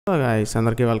Hello guys,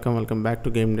 అందరికీ welcome back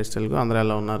to telugu. అందరూ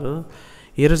ఎలా ఉన్నారు?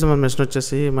 ఈరోజు మన మిషన్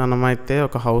వచ్చేసి మనమైతే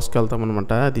ఒక హౌస్కి వెళ్తాం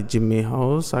అనమాట. అది జిమ్మీ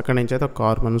హౌస్. అక్కడ నుంచి అయితే ఒక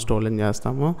కార్ మనం స్టోలెన్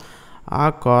చేస్తాము. ఆ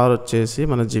కార్ వచ్చేసి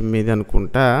మన జిమ్మీది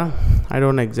అనుకుంటా, I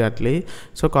don't know exactly.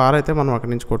 So car అయితే మనం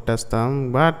అక్కడి నుంచి కొట్టేస్తాం.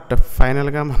 బట్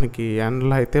ఫైనల్గా మనకి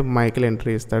ఎండ్లో అయితే మైకిల్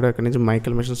ఎంట్రీ ఇస్తాడు. అక్కడి నుంచి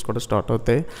మైకిల్ మిషన్స్ కూడా స్టార్ట్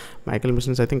అవుతాయి. మైకిల్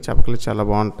మిషన్స్ ఐ థింక్ చెప్పకలేదు చాలా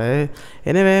బాగుంటాయి.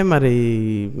 ఎనీవే, మరి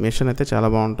మిషన్ అయితే చాలా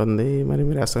బాగుంటుంది. మరి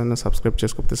మీరు అసలు సబ్స్క్రైబ్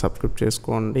చేసుకోకపోతే సబ్స్క్రైబ్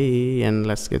చేసుకోండి. And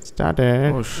let's get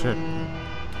started. Oh shit,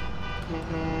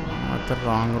 అయితే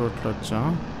రాంగ్ రూట్లో వచ్చాం.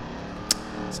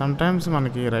 సమ్టైమ్స్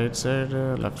మనకి right side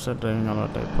left side driving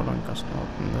అలవాటు అయిపోవడం కష్టం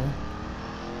అవుతుంది.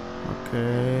 ఓకే,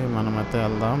 మనమైతే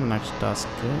వెళ్దాం నెక్స్ట్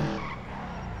టాస్క్కి.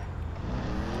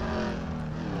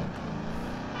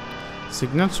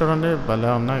 సిగ్నల్స్ చూడండి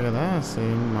భలే ఉన్నాయి కదా,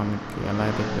 సేమ్ మనకి ఎలా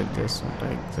అయితే ప్లేట్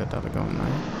చేస్తుంటాయి ఎగ్జాక్ట్ అలాగే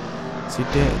ఉన్నాయి.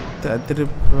 సిటీ అయితే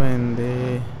అదిరిపోయింది.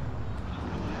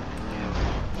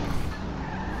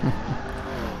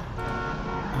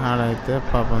 ఆడైతే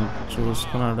పాపం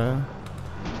చూసుకున్నాడు.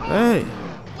 ఏయ్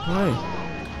మై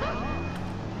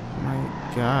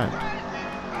గాడ్,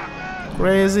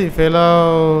 క్రేజీ ఫెలో,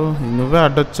 నువ్వే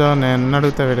అడ్డొచ్చావు. నేను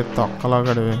అడిగితే వీడి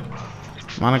తొక్కలాగడివి.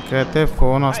 మనకైతే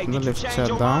ఫోన్ వస్తుంది, లిఫ్ట్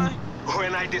చేద్దాం.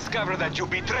 When I discover that you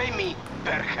betray me,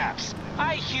 perhaps.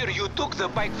 I hear you took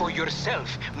the bike for yourself,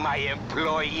 my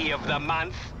employee of the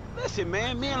month. Listen,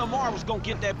 man, me and Lamar was gonna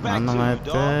get that back to you,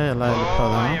 మనమైతే ఎలా Oh,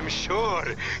 వెళ్ళిపోదాం? I am sure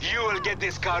you will get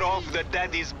this car off the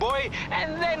daddy's boy, and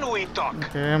then we talk.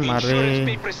 Okay, మరి Insurance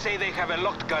papers say they have a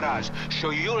locked garage, so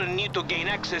you'll need to gain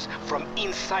access from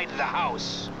inside the house.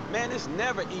 Man, it's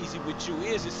never easy with you,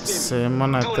 is it, Simmy? Same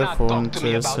Do అయితే not phone talk to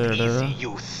me about చేసాడు. easy,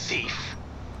 you thief.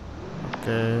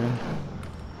 Okay,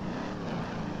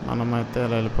 మనమైతే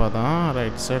ఎలా వెళ్ళిపోదాం?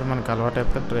 Right side మనకు అలవాటు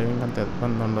అయితే driving అంత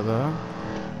ఇబ్బంది ఉండదు.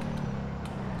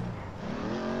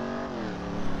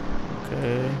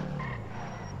 ఓకే,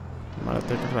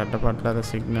 మనైతే ఇక్కడ రెడ్ పడ్డది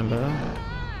సిగ్నల్.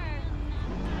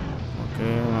 ఓకే,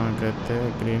 మనకైతే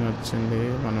గ్రీన్ వచ్చింది,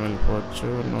 మనం వెళ్ళిపోవచ్చు,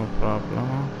 నో ప్రాబ్లం.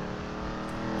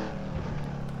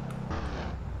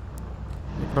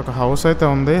 ఇక్కడ ఒక హౌస్ అయితే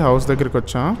ఉంది, హౌస్ దగ్గరికి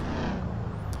వచ్చాం.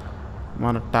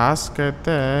 మన టాస్క్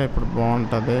అయితే ఇప్పుడు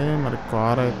బాగుంటుంది. మరి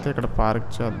కార్ అయితే ఇక్కడ పార్క్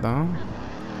చేద్దాం.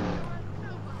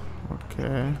 ఓకే,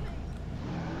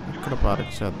 ఇక్కడ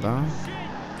పార్క్ చేద్దాం.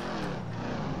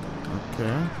 ఓకే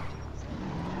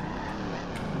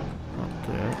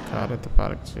ఓకే, కార్ అయితే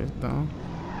పార్క్ చేద్దాం.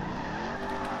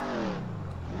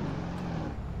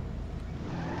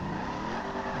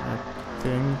 ఐ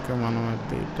థింక్ మనం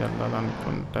అయితే ఇటు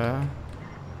వెళ్ళాలనుకుంటా.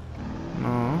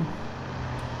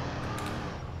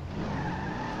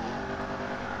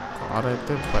 కార్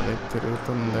అయితే భలే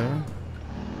తిరుగుతుంది.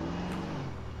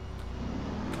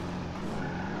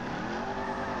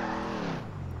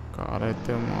 కార్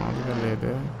అయితే మామూలుగా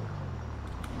లేదు.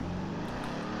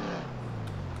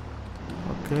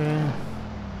 ఓకే,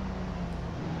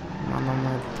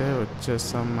 మనమైతే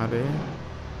వచ్చేసాం. మరి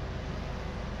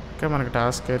ఓకే, మనకి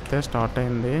టాస్క్ అయితే స్టార్ట్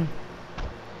అయింది.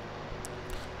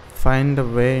 Find the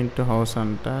way into house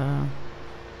అంట.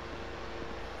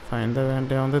 ఫైండ్ ద వే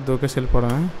అంటే ఏముంది, దూకేసి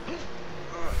వెళ్ళిపోవడమే.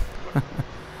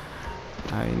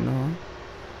 I know,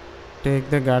 take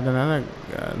the garden.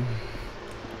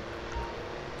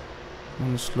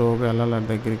 మనం స్లోగా వెళ్ళాలి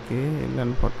దగ్గరికి,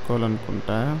 వెళ్ళని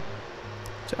పట్టుకోవాలనుకుంటా.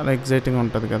 చాలా ఎగ్జైటింగ్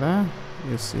ఉంటుంది కదా.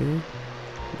 You see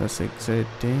that's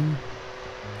exciting.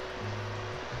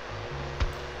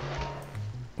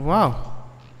 Wow,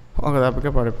 ఒక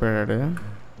దెబ్బకే పడిపోయాడు.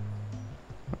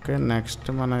 ఓకే, నెక్స్ట్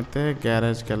మనమైతే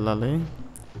గ్యారేజ్కి వెళ్ళాలి.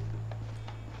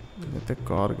 ఇదైతే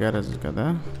కార్ గ్యారేజ్ కదా,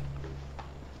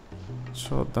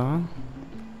 చూద్దాం.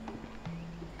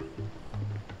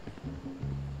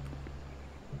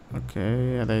 ఓకే,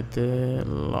 అదైతే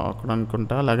లాక్డ్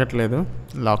అనుకుంటా, లగట్లేదు,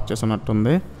 లాక్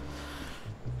చేసినట్టుంది.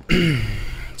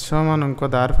 సో మనం ఇంకో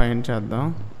దారి ఫైండ్ చేద్దాం.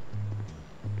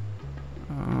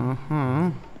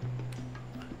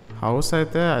 హౌస్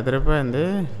అయితే అదిరిపోయింది,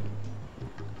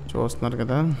 చూస్తున్నారు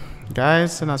కదా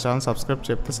గాయస్. నా ఛానల్ సబ్స్క్రైబ్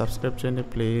చెప్తే సబ్స్క్రైబ్ చేయండి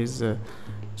ప్లీజ్.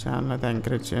 ఛానల్ అయితే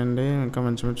ఎంకరేజ్ చేయండి ఇంకా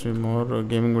మంచి మంచి మోర్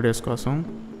గేమింగ్ వీడియోస్ కోసం.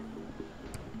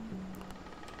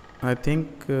 ఐ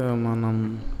థింక్ మనం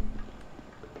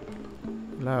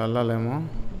ఇలా వెళ్ళాలేమో.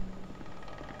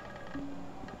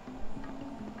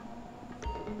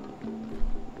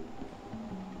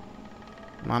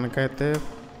 మనకైతే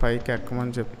పైకి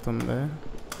ఎక్కమని చెప్తుంది,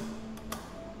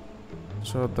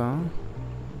 చూద్దాం.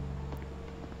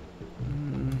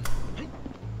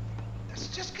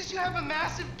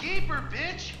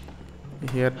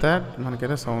 హియర్ దట్,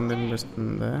 మనకైతే సౌండ్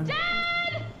వినిపిస్తుంది.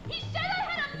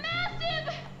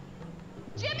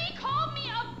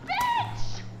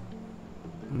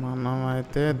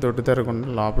 అయితే దొడ్డు తిరగకుండా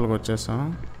లోపలికి వచ్చేసాం.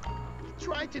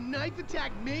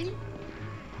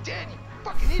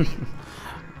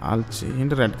 వాళ్ళు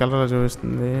ఏంటి రెడ్ కలర్లో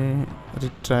చూపిస్తుంది.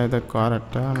 రిట్రై ద కార్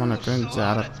అట్ట. మనం ఎక్కడ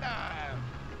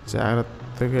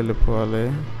జాగ్రత్తగా వెళ్ళిపోవాలి.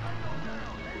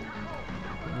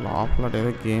 లోపల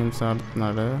ఏదో గేమ్స్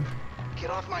ఆడుతున్నాడు.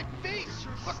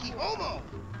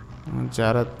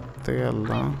 జాగ్రత్తగా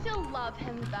వెళ్దాం.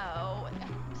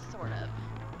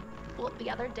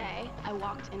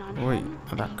 ఓయ్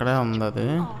అది అక్కడే ఉంది.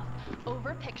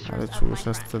 అది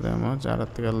చూసేస్తుందేమో.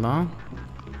 జాగ్రత్తగా వెళ్దాం.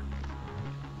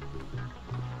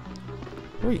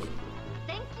 ఓయ్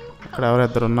ఇక్కడ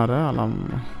ఎవరిద్దరు ఉన్నారు అలా.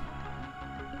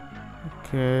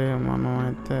 ఓకే మనం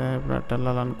అయితే ఇప్పుడు అటు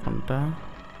వెళ్ళాలనుకుంటా.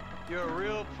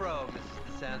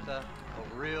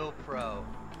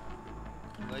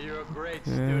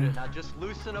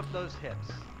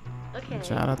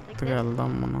 జాగ్రత్తగా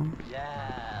వెళ్దాం మనం.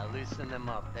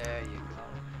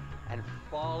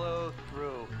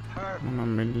 మనం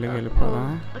మిడ్లీకి వెళ్ళిపోదాం.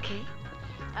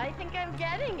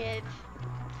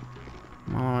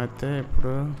 మనం అయితే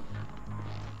ఇప్పుడు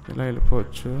ఇలా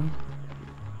వెళ్ళిపోవచ్చు.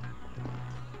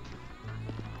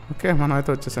 ఓకే మనం అయితే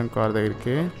వచ్చేసాం కార్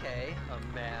దగ్గరికి.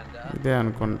 ఇదే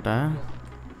అనుకుంటా.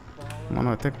 మనం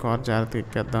అయితే కార్ జాగ్రత్తగా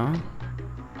ఎక్కేద్దాం.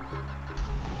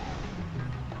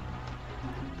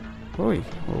 ఓయ్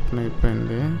ఓపెన్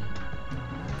అయిపోయింది.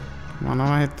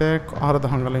 మనమైతే కారు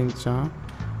దొంగలించాం.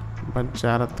 బట్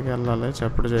జాగ్రత్తగా వెళ్ళాలి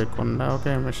చప్పుడు చేయకుండా.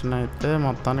 ఓకే మిషన్ అయితే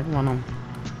మొత్తానికి మనం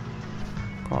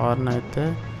కార్ని అయితే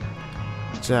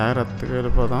జాగ్రత్తగా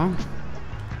వెళ్ళిపోదాం.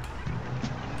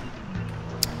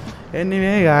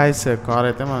 ఎనీవే గాయ్స్ కార్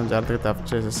అయితే మనం జాగ్రత్తగా తప్పు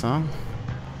చేసేసాం.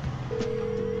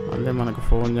 మళ్ళీ మనకు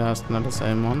ఫోన్ చేస్తున్నాడు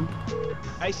సైమన్.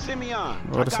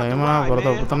 ఎవరు సైమన్ బుర్ర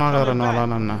దొబ్బుతున్నావు కదా నువ్వు అలా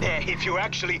నన్ను.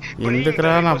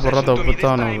 ఎందుకురా నా బుర్ర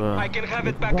దొబ్బుతావు నువ్వు.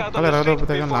 ఒక్కలు ఎరగ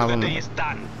దొబ్బుతాయి కానీ లాభం.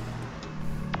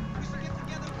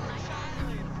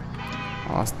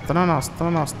 వస్తున్నానే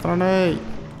వచ్చేస్తున్నాను.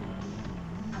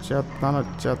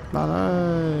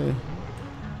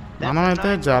 మనమైతే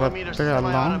జాగ్రత్తగా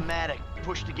వెళ్దాం.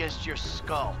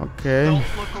 Okay.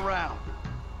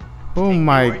 Oh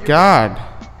my God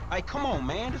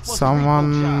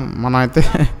someone. మనమైతే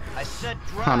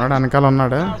అన్నాడు వెనకాల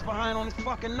ఉన్నాడు.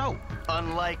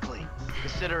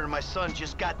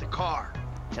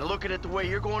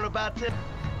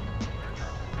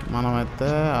 మనమైతే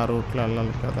ఆ రూట్లో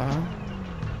వెళ్ళాలి కదా.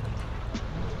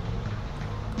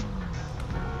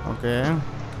 ఓకే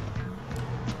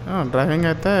డ్రైవింగ్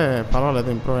అయితే పర్వాలేదు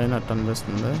ఇంప్రూవ్ అయినట్టు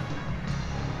అనిపిస్తుంది.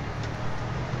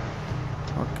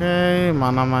 ఓకే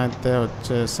మనమైతే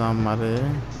వచ్చేసాం మరి.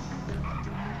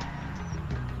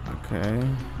 ఓకే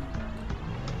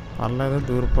పర్లేదు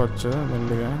దూరిపోవచ్చు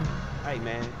మెల్లిగా.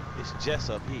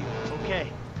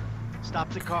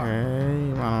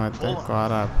 మనమైతే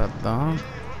కార్ ఆపేద్దాం.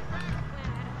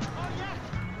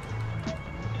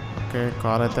 ఓకే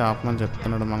కార్ అయితే ఆపమని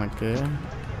చెప్తున్నాడు మనకి.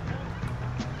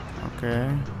 ఓకే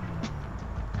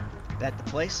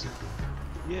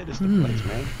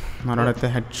మనోడైతే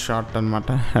హెడ్ షాట్ అనమాట.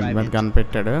 హెడ్ మీద గన్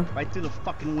పెట్టాడు.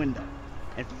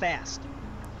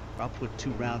 I'll put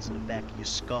 2 rounds in the back of your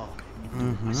skull and do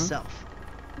it myself.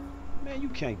 Man, you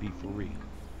can't be for real.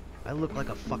 I look like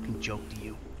a fucking joke to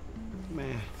you.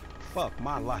 Man, fuck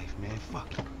my life, man.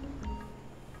 Fuck it.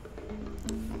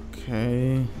 Okay.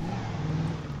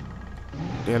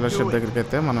 Dealership దగ్గరికి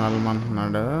అయితే మనం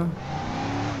వెళ్ళమంటున్నాడు.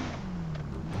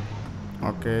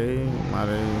 Okay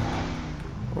మరి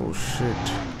oh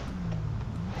shit.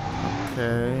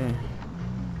 Okay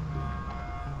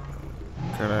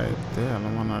ఇక్కడ అయితే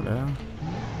వెళ్ళమన్నాడు.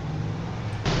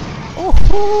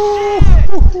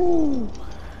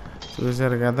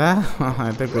 చూసారు కదా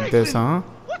అయితే గుద్దేశాం.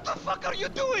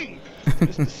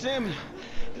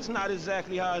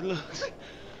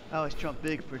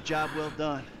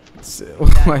 Oh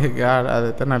my God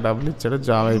అదైతే నా డబ్బులు ఇచ్చాడు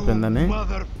జాబ్ అయిపోయిందని.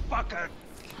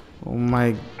 ఓ మై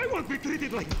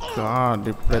గాడ్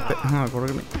ఇప్పుడైతే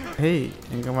కొడుకుని హే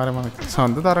ఇంకా మరి మనకి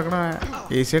సొంత దొరకడమే.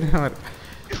 వేసేయడమే మరి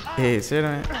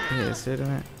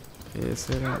వేసేయడమే.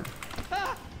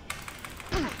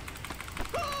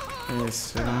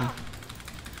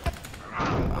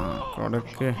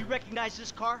 కొడుకు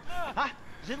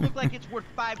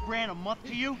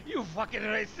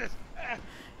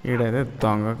ఈడైతే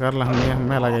దొంగ కార్లు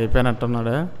అమ్మే అలాగ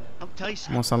అయిపోయినట్టున్నాడు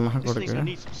ముసల్నా కొడుకు.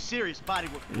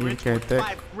 వీడికైతే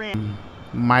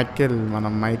మైకేల్ మన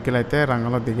మైకేల్ అయితే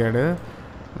రంగంలో దిగాడు.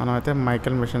 మనమైతే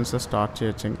మైకేల్ మిషన్స్ స్టార్ట్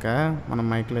చేయొచ్చు. ఇంకా మనం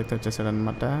మైకేల్ అయితే వచ్చేసాడు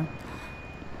అనమాట.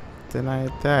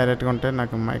 తినైతే హైలైట్గా ఉంటే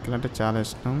నాకు మైకేల్ అంటే చాలా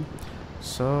ఇష్టం.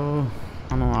 సో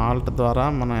మనం ఆల్ట్ ద్వారా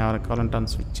మనం ఎవరికి కావాలంటే అని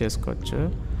స్విచ్ చేసుకోవచ్చు.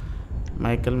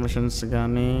 మైకేల్ మిషన్స్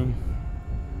కానీ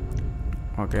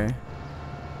ఓకే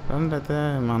ఫ్రెండ్ అయితే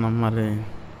మనం మరి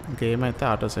గేమ్ అయితే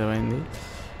ఆటో సేవ్ అయింది.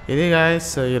 ఇది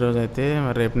గాయస్ ఈరోజు అయితే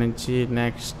మరి రేపు నుంచి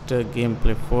నెక్స్ట్ గేమ్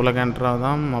ప్లే 4 గంటలు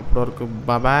అవుదాం. అప్పటి వరకు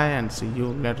bye and see you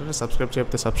letter. Subscribe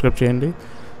చేయకపోతే సబ్స్క్రైబ్ చేయండి,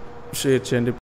 షేర్ చేయండి.